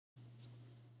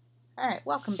All right,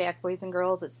 welcome back, boys and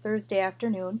girls. It's Thursday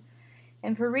afternoon,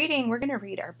 and for reading, we're going to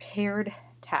read our paired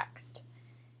text.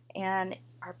 And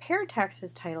our paired text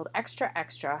is titled Extra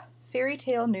Extra Fairy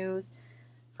Tale News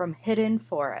from Hidden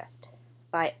Forest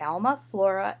by Alma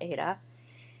Flora Ada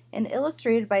and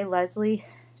illustrated by Leslie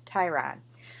Tyron.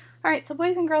 All right, so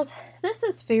boys and girls, this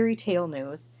is fairy tale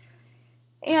news.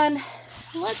 And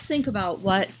let's think about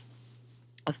what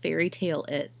a fairy tale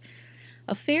is.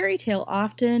 A fairy tale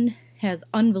often has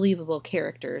unbelievable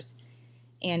characters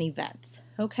and events,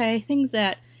 okay? Things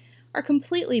that are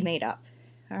completely made up,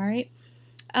 all right?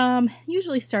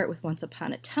 Usually start with once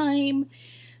upon a time.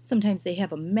 Sometimes they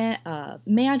have a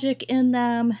magic in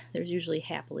them. There's usually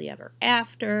happily ever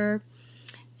after.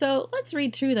 So let's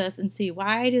read through this and see,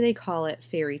 why do they call it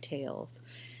fairy tales?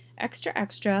 Extra,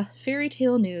 extra, fairy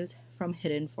tale news from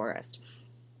Hidden Forest.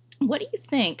 What do you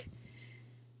think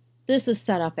this is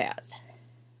set up as?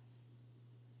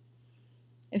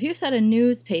 If you said a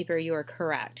newspaper, you are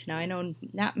correct. Now, I know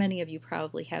not many of you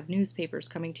probably have newspapers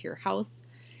coming to your house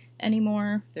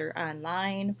anymore. They're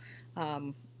online.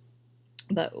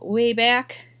 But way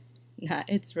back,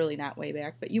 it's really not way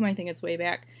back, but you might think it's way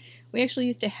back, we actually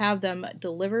used to have them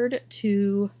delivered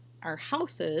to our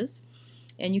houses,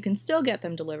 and you can still get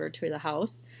them delivered to the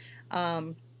house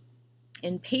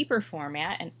in paper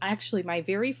format. And actually, my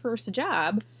very first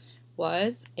job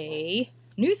was a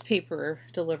newspaper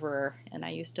deliverer, and I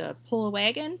used to pull a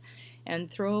wagon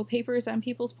and throw papers on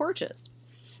people's porches.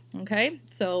 Okay,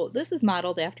 so this is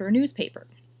modeled after a newspaper.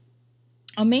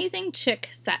 Amazing chick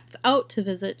sets out to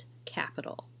visit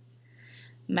capital,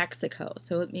 Mexico.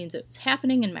 So it means it's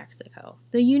happening in Mexico.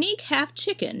 The unique half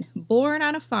chicken, born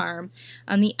on a farm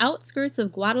on the outskirts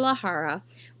of Guadalajara,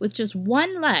 with just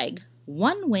one leg,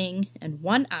 one wing, and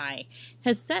one eye,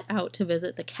 has set out to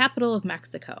visit the capital of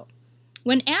Mexico.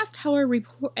 When asked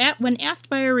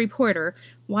by a reporter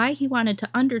why he wanted to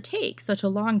undertake such a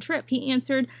long trip, he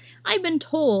answered, "I've been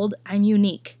told I'm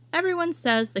unique. Everyone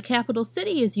says the capital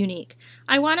city is unique.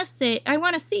 I want to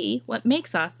see what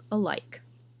makes us alike."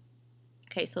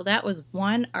 Okay, so that was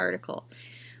one article.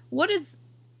 What is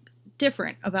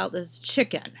different about this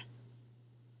chicken?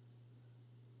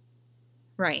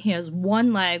 Right, he has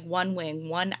one leg, one wing,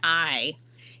 one eye.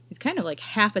 He's kind of like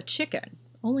half a chicken.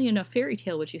 Only in a fairy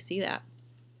tale would you see that.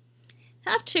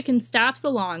 Half Chicken stops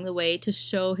along the way to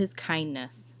show his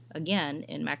kindness, again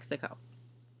in Mexico.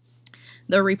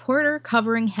 The reporter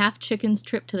covering Half Chicken's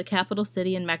trip to the capital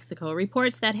city in Mexico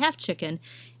reports that Half Chicken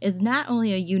is not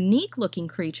only a unique-looking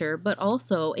creature, but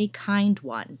also a kind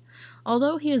one.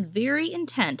 Although he is very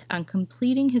intent on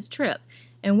completing his trip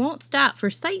and won't stop for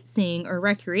sightseeing or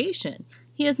recreation,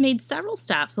 he has made several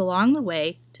stops along the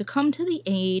way to come to the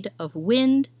aid of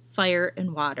wind, fire,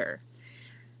 and water.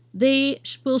 They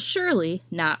will surely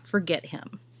not forget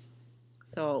him.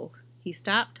 So he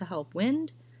stopped to help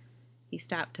wind, he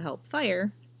stopped to help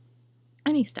fire,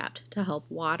 and he stopped to help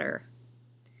water.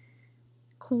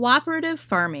 Cooperative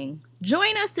farming.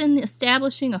 Join us in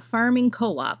establishing a farming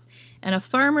co-op and a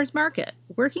farmer's market.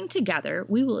 Working together,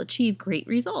 we will achieve great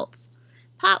results.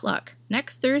 Potluck,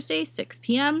 next Thursday, 6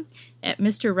 p.m. at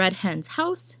Mr. Red Hen's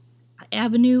house,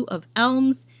 Avenue of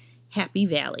Elms, Happy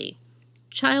Valley.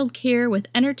 Child care with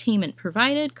entertainment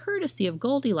provided, courtesy of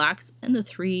Goldilocks and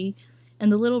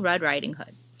the Little Red Riding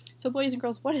Hood. So, boys and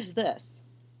girls, what is this?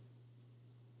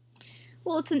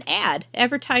 Well, it's an ad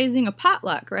advertising a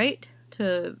potluck, right?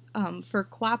 For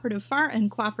cooperative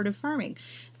farming.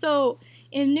 So,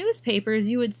 in newspapers,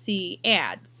 you would see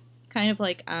ads, kind of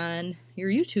like on your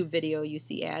YouTube video, you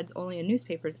see ads. Only in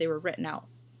newspapers, they were written out.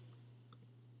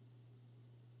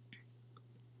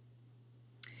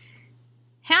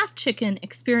 Half Chicken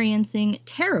experiencing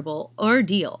terrible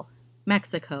ordeal,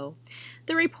 Mexico.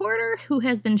 The reporter, who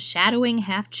has been shadowing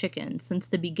Half Chicken since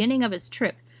the beginning of his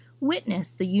trip,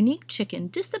 witnessed the unique chicken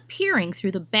disappearing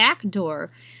through the back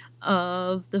door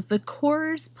of the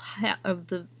Viceroy's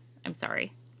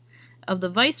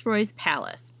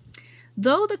palace.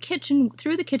 Through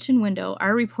the kitchen window,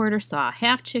 our reporter saw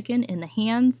Half Chicken in the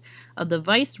hands of the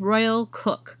viceroyal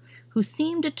cook, who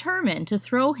seemed determined to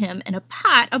throw him in a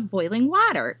pot of boiling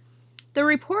water. The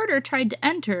reporter tried to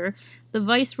enter the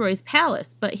viceroy's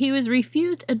palace, but he was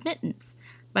refused admittance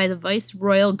by the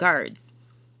viceroyal guards.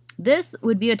 This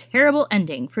would be a terrible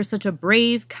ending for such a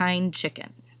brave, kind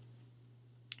chicken.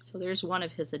 So there's one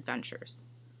of his adventures.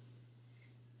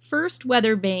 First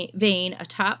weather vane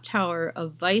atop tower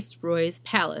of Viceroy's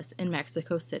palace in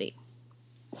Mexico City.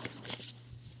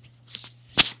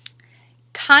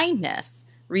 Kindness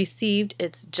received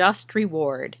its just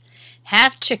reward.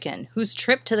 Half Chicken, whose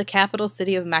trip to the capital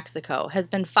city of Mexico has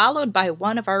been followed by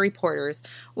one of our reporters,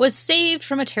 was saved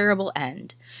from a terrible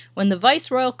end. When the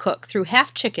viceroyal cook threw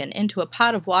Half Chicken into a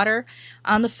pot of water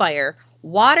on the fire,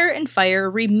 Water and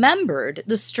Fire remembered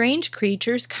the strange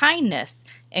creature's kindness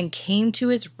and came to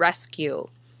his rescue.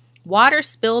 Water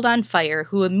spilled on Fire,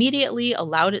 who immediately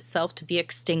allowed itself to be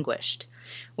extinguished.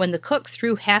 When the cook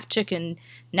threw Half Chicken,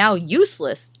 now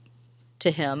useless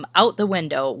to him, out the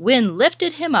window, Wind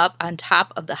lifted him up on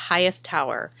top of the highest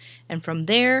tower, and from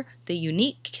there the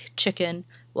unique chicken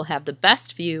will have the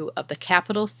best view of the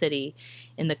capital city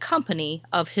in the company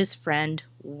of his friend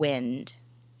Wind.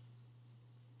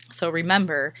 So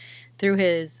remember, through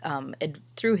his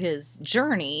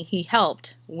journey, he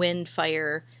helped Wind,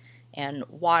 Fire, and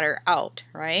Water out,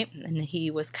 right? And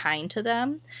he was kind to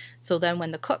them. So then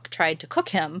when the cook tried to cook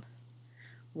him,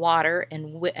 Water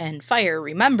and Fire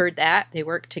remembered that. They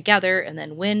worked together, and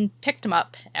then Wind picked him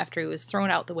up after he was thrown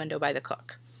out the window by the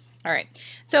cook. All right,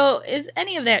 so is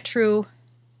any of that true?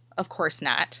 Of course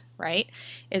not, right?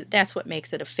 That's what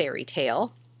makes it a fairy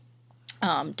tale.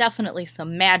 Definitely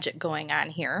some magic going on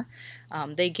here.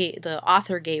 The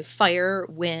author gave fire,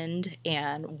 wind,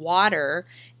 and water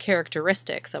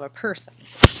characteristics of a person.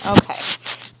 Okay,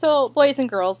 so boys and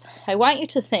girls, I want you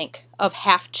to think of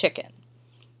Half Chicken.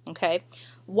 Okay,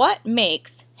 what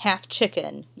makes Half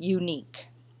Chicken unique?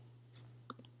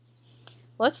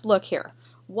 Let's look here.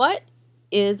 What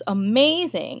is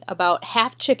amazing about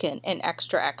Half Chicken and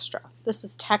Extra Extra? This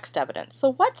is text evidence.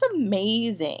 So what's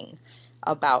amazing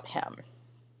about him?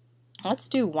 Let's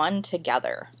do one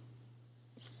together.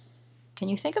 Can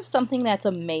you think of something that's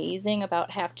amazing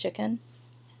about Half Chicken?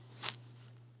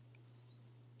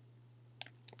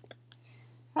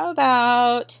 How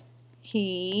about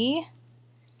he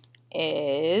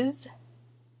is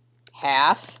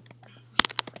half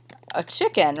a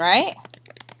chicken, right?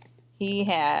 He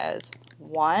has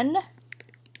one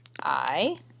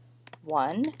eye,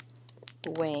 one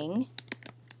wing,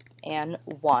 and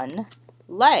one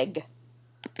leg.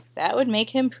 That would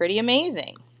make him pretty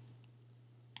amazing.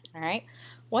 All right,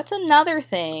 what's another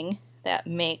thing that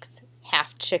makes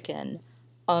Half Chicken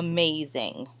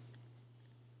amazing?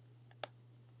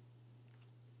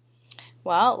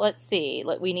 Well, let's see.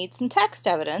 We need some text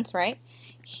evidence, right?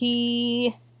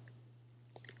 He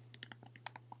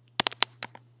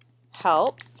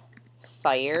helps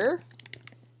fire,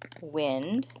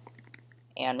 wind,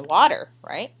 and water,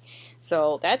 right?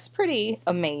 So that's pretty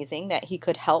amazing that he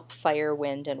could help fire,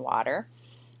 wind, and water.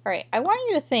 All right, I want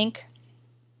you to think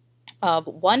of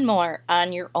one more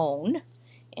on your own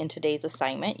in today's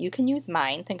assignment. You can use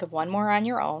mine. Think of one more on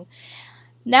your own.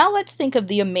 Now let's think of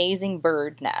the amazing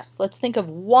bird nest. Let's think of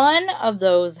one of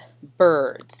those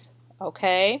birds,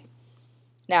 okay?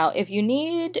 Now, if you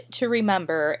need to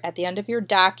remember at the end of your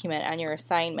document on your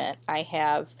assignment, I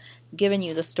have given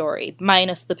you the story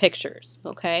minus the pictures,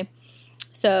 okay?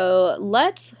 So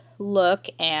let's look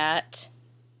at,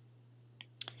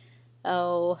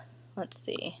 let's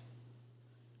see.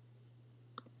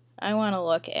 I want to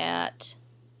look at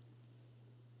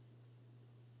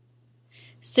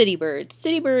city birds.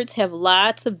 City birds have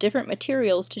lots of different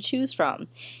materials to choose from.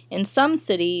 In some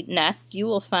city nests, you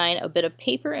will find a bit of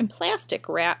paper and plastic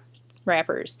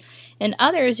wrappers. In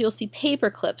others, you'll see paper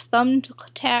clips,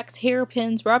 thumbtacks,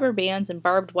 hairpins, rubber bands, and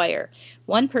barbed wire.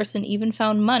 One person even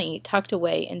found money tucked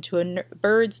away into a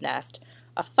bird's nest,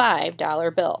 a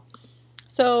 $5 bill.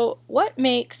 So, what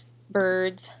makes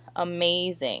birds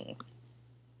amazing?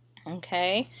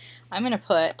 Okay, I'm going to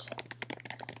put,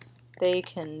 they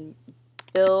can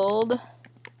build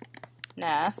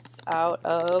nests out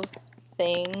of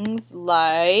things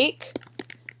like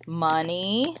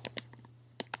money,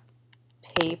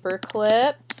 paper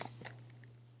clips,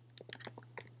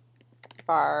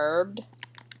 barbed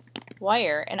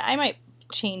wire, and I might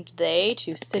change they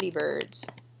to city birds.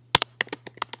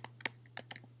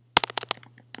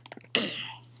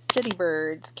 City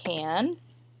birds can,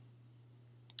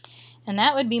 and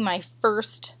that would be my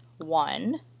first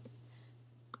one,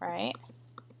 right?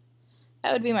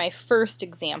 That would be my first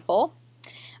example.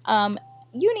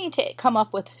 You need to come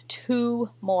up with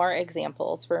 2 more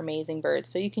examples for amazing birds.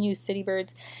 So you can use city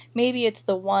birds. Maybe it's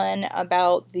the one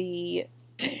about the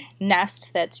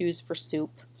nest that's used for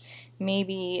soup.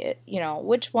 Maybe, you know,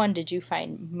 which one did you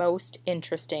find most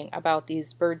interesting about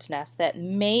these birds' nests that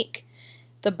make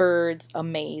the birds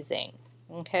amazing?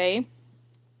 Okay?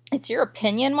 It's your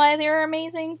opinion why they're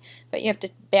amazing, but you have to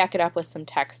back it up with some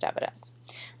text evidence.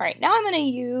 All right, now I'm going to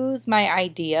use my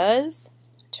ideas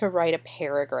to write a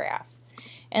paragraph.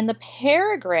 And the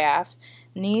paragraph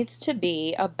needs to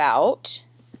be about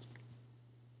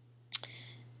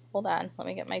hold on, let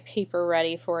me get my paper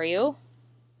ready for you.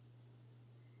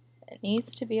 It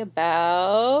needs to be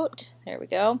about, there we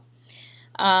go.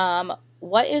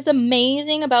 What is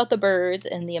amazing about the birds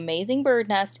in the amazing bird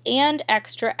nest, and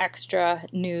extra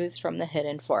news from the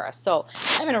hidden forest. So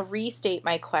I'm going to restate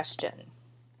my question.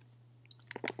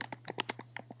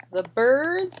 The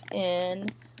birds in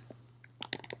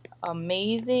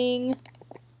amazing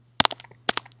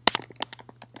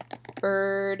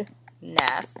bird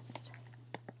nests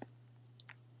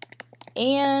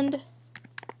and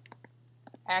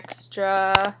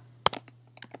extra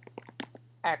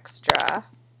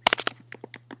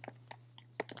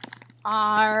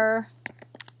are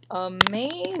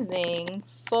amazing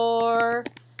for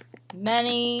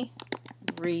many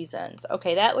reasons.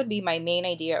 Okay, that would be my main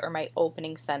idea or my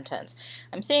opening sentence.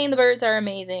 I'm saying the birds are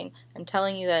amazing. I'm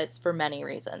telling you that it's for many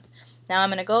reasons. Now I'm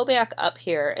going to go back up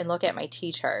here and look at my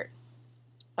T-chart.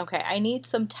 Okay, I need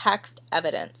some text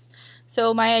evidence.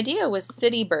 So my idea was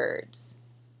city birds.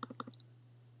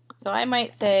 So I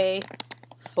might say,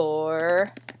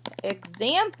 for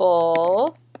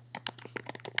example,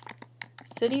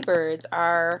 city birds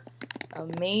are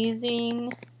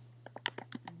amazing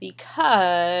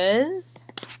because,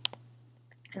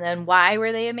 and then why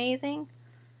were they amazing?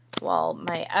 Well,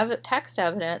 my text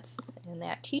evidence in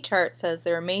that T-chart says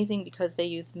they're amazing because they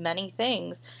use many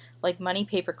things like money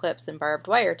paper clips and barbed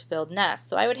wire to build nests.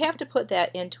 So I would have to put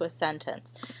that into a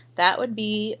sentence. That would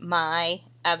be my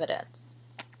evidence.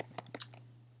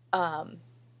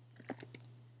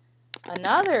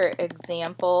 Another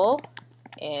example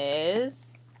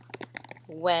is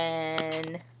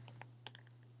when,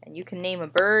 and you can name a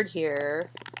bird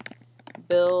here,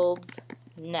 builds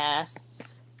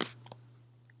nests.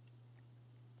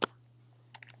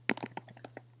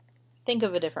 Think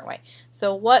of a different way.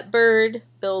 So what bird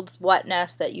builds what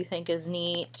nest that you think is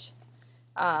neat?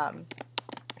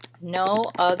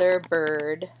 No other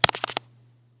bird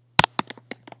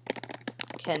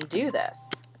can do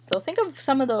this. So think of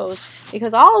some of those,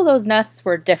 because all of those nests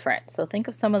were different. So think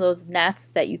of some of those nests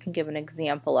that you can give an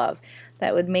example of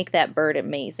that would make that bird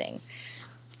amazing.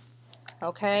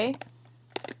 Okay?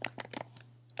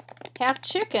 Half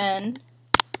Chicken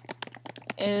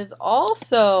is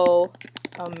also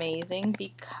amazing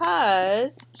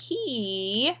because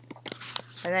he,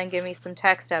 and then give me some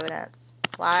text evidence.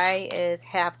 Why is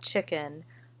Half Chicken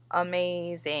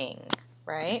amazing,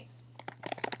 right?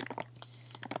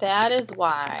 That is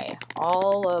why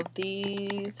all of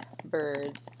these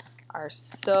birds are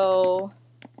so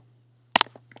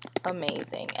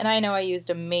amazing. And I know I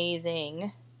used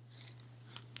amazing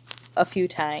a few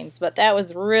times, but that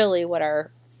was really what our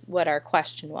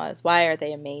question was. Why are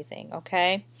they amazing?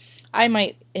 Okay? I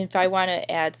might, if I want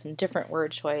to add some different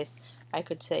word choice, I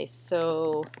could say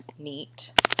so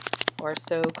neat or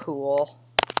so cool,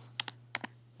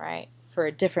 right? For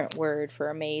a different word for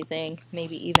amazing.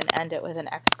 Maybe even end it with an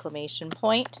exclamation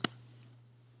point.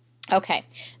 Okay,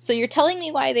 so you're telling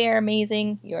me why they are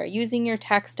amazing. You are using your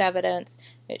text evidence.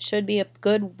 It should be a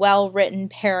good, well-written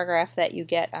paragraph that you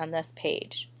get on this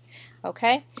page.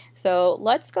 Okay, so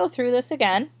let's go through this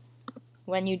again.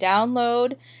 When you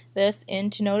download this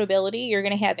into Notability, you're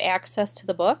going to have access to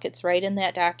the book. It's right in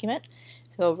that document.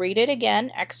 So read it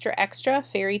again. Extra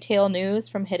fairy tale news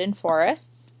from hidden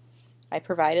forests. I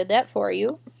provided that for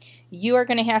you. You are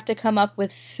going to have to come up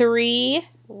with 3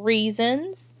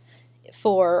 reasons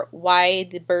for why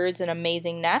the birds in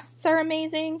amazing nests are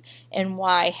amazing and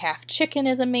why Half Chicken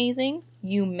is amazing.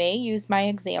 You may use my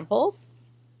examples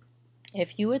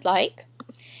if you would like.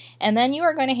 And then you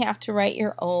are going to have to write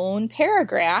your own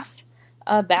paragraph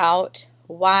about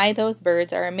why those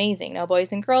birds are amazing. Now,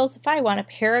 boys and girls, if I want a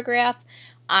paragraph,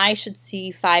 I should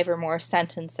see 5 or more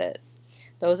sentences.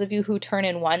 Those of you who turn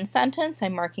in 1 sentence,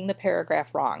 I'm marking the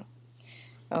paragraph wrong.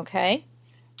 Okay?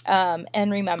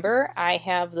 And remember, I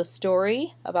have the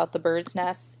story about the bird's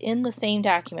nests in the same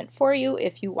document for you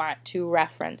if you want to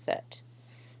reference it.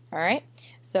 All right,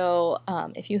 so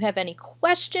if you have any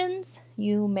questions,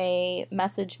 you may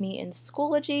message me in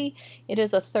Schoology. It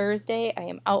is a Thursday. I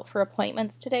am out for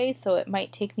appointments today, so it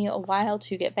might take me a while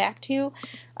to get back to you.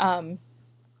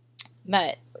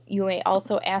 But you may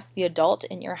also ask the adult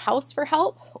in your house for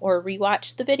help or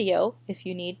rewatch the video if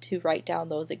you need to write down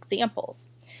those examples.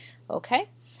 Okay,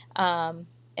 and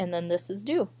then this is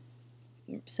due.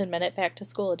 Submit it back to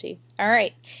Schoology. All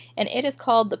right, and it is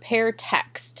called the Pair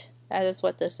Text. That is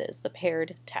what this is, the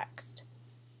paired text.